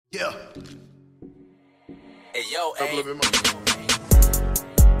Yeah. Hey, yo, hey.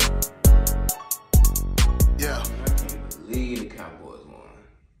 Yeah. I can't believe the Cowboys won.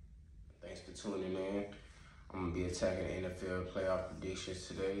 Thanks for tuning in. I'm gonna be attacking the NFL playoff predictions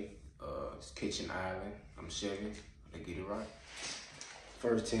today. It's Kitchen Island. I'm Chevy. Let's get it right.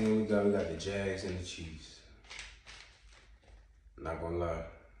 First team we got the Jags and the Chiefs. Not gonna lie,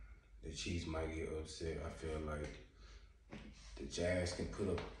 the Chiefs might get upset. I feel like the Jags can put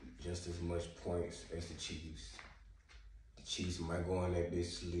up just as much points as the Chiefs. The Chiefs might go on that bitch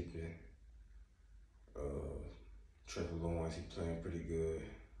sleeping. Trevor Lawrence, he playing pretty good.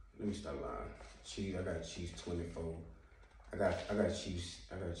 Let me stop lying. Chiefs, I got Chiefs 24. I got Chiefs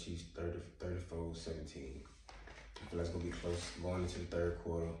 34-17. I feel like it's gonna be close going into the third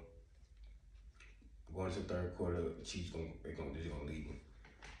quarter. The Chiefs they're gonna lead them.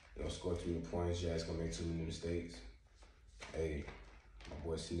 They gonna score too many points. Jags gonna make too many mistakes. Hey, my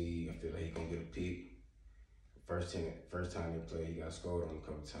boy Sneed, I feel like he gonna get a pick. First time they play, he got scored on a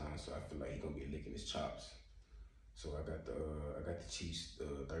couple times, so I feel like he gonna be licking his chops. So I got the Chiefs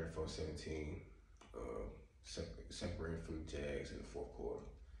 34-17, separating from the Jags in the fourth quarter.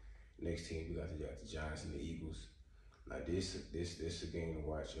 Next team we got the Giants and the Eagles. Now this a game to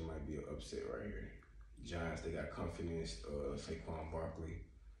watch. It might be an upset right here. Giants, they got confidence. Saquon Barkley,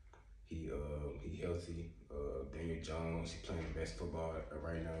 he healthy. Daniel Jones, he playing the best football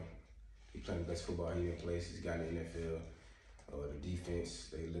right now. He playing the best football he ever plays. He's got in the NFL. The defense,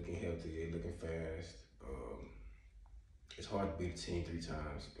 they looking healthy. They looking fast. It's hard to beat a team 3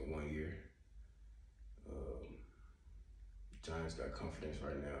 times in 1 year. Giants got confidence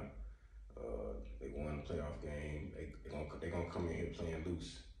right now. They won the playoff game. They gonna come in here playing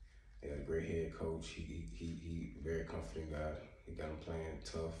loose. They got a great head coach. He very confident guy. He got him playing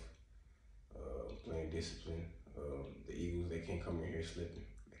tough, playing discipline. The Eagles, they can't come in here slipping.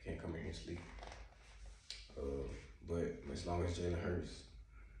 They can't come in here sleeping. But as long as Jalen Hurts,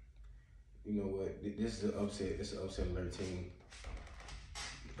 you know what? This is an upset. It's an upset alert team.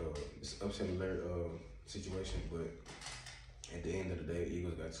 It's an upset alert situation. But at the end of the day, the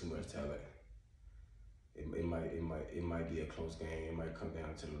Eagles got too much talent. It might be a close game. It might come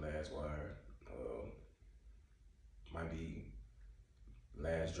down to the last wire. Might be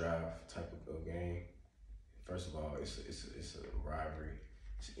last drive type of game. First of all, it's a rivalry.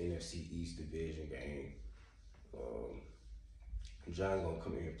 It's an NFC East division game. Giants gonna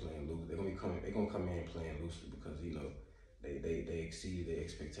come in here playing loose. They're gonna come in playing loosely because they exceeded their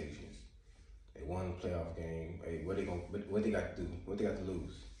expectations. They won the playoff game. Hey, what they got to do? What they got to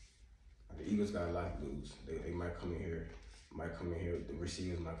lose? The Eagles got a lot to lose. They might come in here. The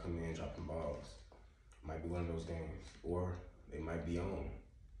receivers might come in dropping balls. Might be one of those games, or they might be on.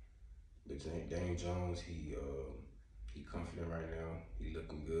 But Daniel Jones, he confident right now. He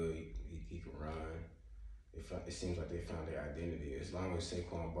looking good. He can run. It seems like they found their identity. As long as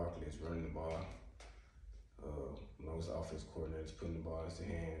Saquon Barkley is running the ball, as long as the offensive coordinator is putting the ball in his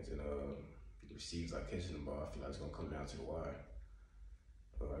hands and the receivers are catching the ball, I feel like it's gonna come down to the wire.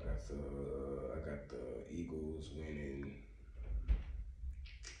 I got the Eagles winning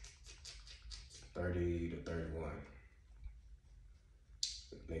 30-31.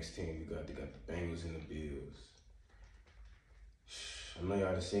 Next team we got the Bengals and the Bills. I know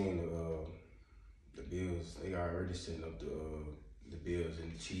y'all seen the Bills. They already setting up the Bills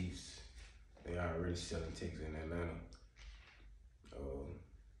and the Chiefs. They already selling tickets in Atlanta.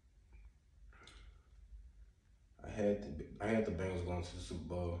 I had the Bengals going to the Super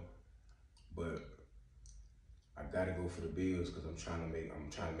Bowl, but I gotta go for the Bills because I'm trying to make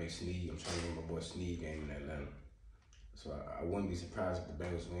Snead. I'm trying to make my boy Snead game in Atlanta. So I wouldn't be surprised if the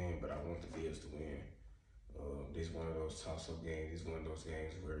Bengals win, but I want the Bills to win. This is one of those toss-up games. This is one of those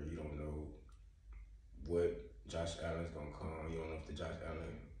games where you don't know what Josh Allen's gonna come. You don't know if the Josh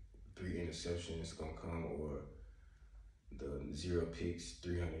Allen 3 interceptions is gonna come or the 0 picks,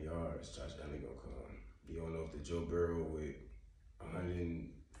 300 yards Josh Allen gonna come. You don't know if the Joe Burrow with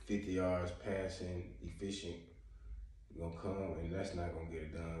 150 yards passing, efficient, gonna come, and that's not gonna get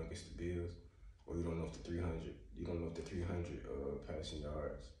it done against the Bills. Or you don't know if the 300 passing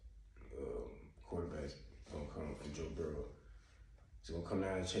yards quarterbacks gonna come from Joe Burrow. It's gonna come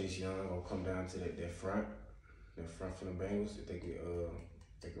down to Chase Young. Gonna come down to that front from the Bengals. If they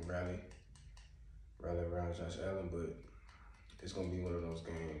can rally around Josh Allen, but it's gonna be one of those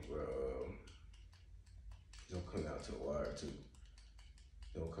games where it's gonna come down to the wire too.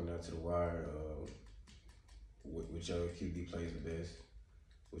 It's gonna come down to the wire. Whichever QB plays the best,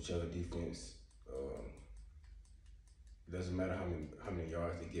 whichever defense. It doesn't matter how many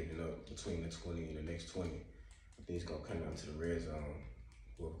yards they're giving up between the 20 and the next 20. I think it's gonna come down to the red zone.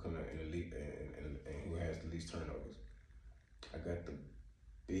 Whoever comes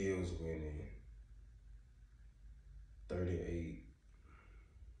Bengals winning 38-30.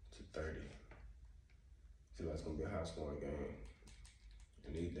 Feel like it's gonna be a high scoring game.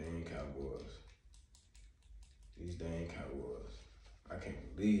 And these dang Cowboys. I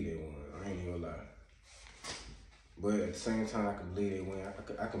can't believe they won. I ain't even gonna lie. But at the same time, I can believe they win.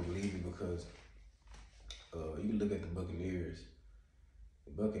 I can believe it because you can look at the Buccaneers.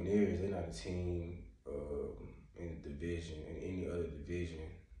 The Buccaneers, they're not a team in the division, in any other division,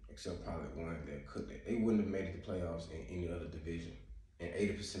 except probably one that could. They wouldn't have made it to playoffs in any other division. In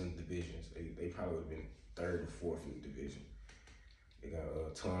 80% of the divisions, they probably would have been third or fourth in the division. They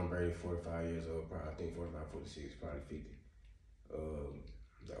got Tom Brady, 45 years old, probably, I think 45, 46, probably 50.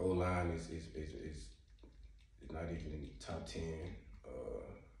 The O-line is not even in the top 10.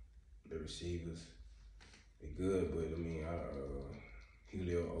 The receivers, they good, but I mean,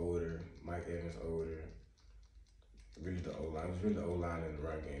 Julio older, Mike Evans older. Really the O-line. It was really the O-line in the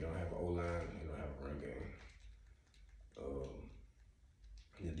run game. They don't have an O-line, they don't have a run game.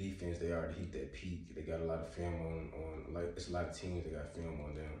 The defense, they already hit that peak. They got a lot of film on like, it's a lot of teams that got film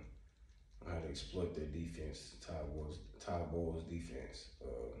on them on how to exploit their defense. Todd Bowles' defense.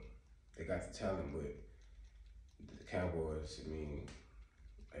 They got the talent, but the Cowboys, I mean,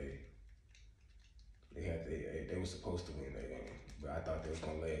 they were supposed to win that game, but I thought they was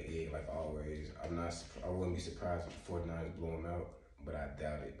gonna lay an egg like always. I wouldn't be surprised if the 49ers blow them out, but I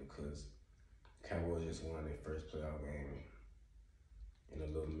doubt it because Cowboys just won their first playoff game in a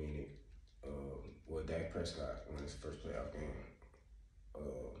little minute. Dak Prescott won his first playoff game.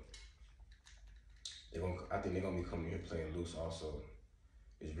 I think they're gonna be coming here playing loose. Also,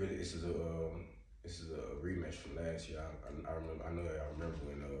 this is a rematch from last year. I know y'all remember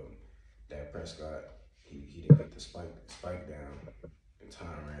when Dak Prescott he didn't get the spike down and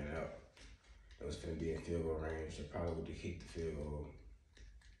time ran out. It was gonna be in field goal range. They probably would have hit the field goal.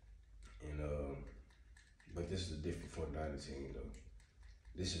 And but this is a different 49er team though.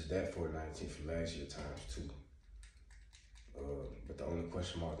 This is that 49er team from last year times two. But the only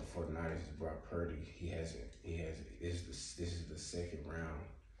question mark the 49ers is Brock Purdy. This is the second round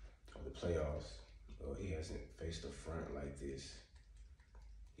of the playoffs. He hasn't faced a front like this.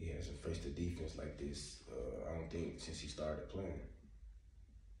 He hasn't faced a defense like this, I don't think, since he started playing.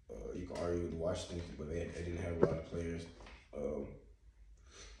 You can argue with Washington, but they didn't have a lot of players. I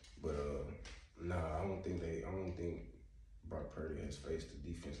don't think Brock Purdy has faced a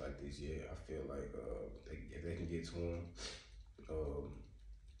defense like this yet. I feel like if they can get to him,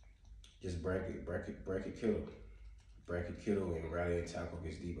 just bracket Kittle and rally and tackle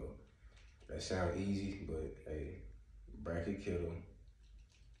against Debo. That sounds easy, but hey, bracket Kittle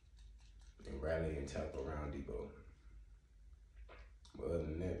and rally and tackle around Debo. But other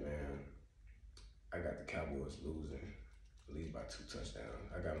than that, man, I got the Cowboys losing, at least by 2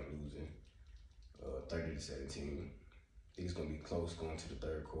 touchdowns. I got them losing 30-17. I think it's going to be close going to the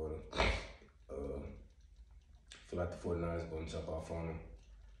third quarter. Feel like the 49ers going to jump off on them.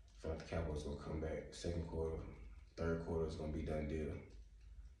 Feel like the Cowboys going to come back. Second quarter, third quarter is going to be done deal.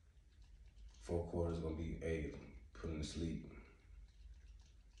 Fourth quarter is going to be, put them to sleep.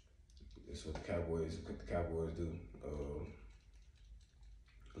 That's what the Cowboys do.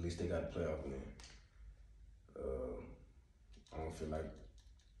 At least they got a playoff win. I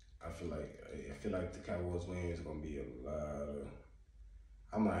feel like the Cowboys win is gonna be a lot of.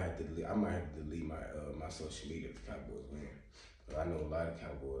 I might have to delete my social media if the Cowboys win. But I know a lot of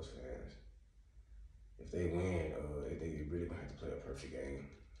Cowboys fans. If they win, they really gonna have to play a perfect game.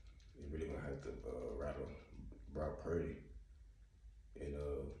 They really gonna have to rattle Brock Purdy and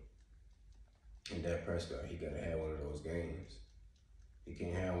Dak Prescott. He gotta have one of those games. He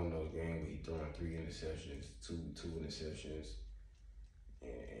can't have one of those games where he throwing 3 interceptions, two interceptions,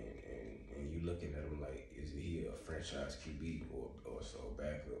 and you looking at him like, is he a franchise QB or so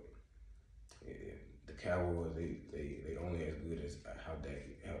backup? The Cowboys, they only as good as how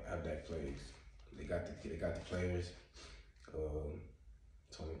Dak plays. They got the players,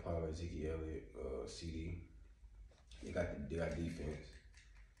 Tony Pollard, Ezekiel Elliott, CD. They got defense.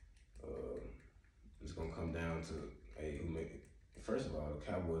 It's gonna come down to who make. First of all, the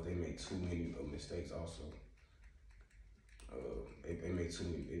Cowboys, they make too many mistakes also. They make too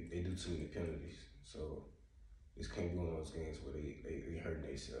many, they do too many penalties. So this can't be one of those games where they hurting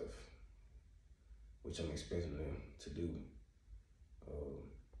themselves, which I'm expecting them to do.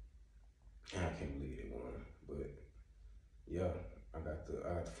 And I can't believe they won. But yeah, I got the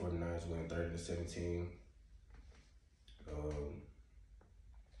 49ers winning 30-17.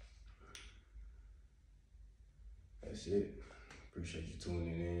 That's it. Appreciate you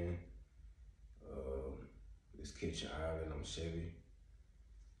tuning in. This Kitchen Island, I'm Chevy.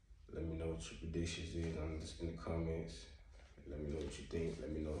 Let me know what your predictions is in the comments. Let me know what you think.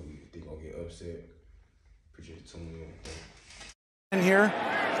 Let me know who you think gonna get upset. Appreciate you tuning in. In here.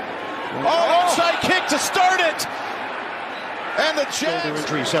 Oh, inside kick to start it. And the shoulder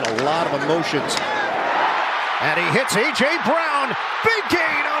injury sent a lot of emotions. And he hits A.J. Brown. Big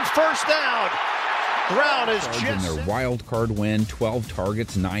gain on first down. Brown is just in their wild card win, 12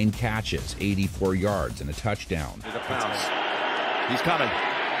 targets, 9 catches, 84 yards, and a touchdown. Here's a bounce. He's coming.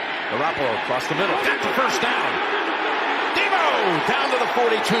 Garoppolo across the middle. Got the first down. Debo down to the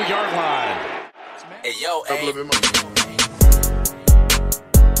 42-yard line. Hey, yo, hey.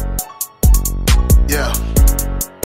 Yeah.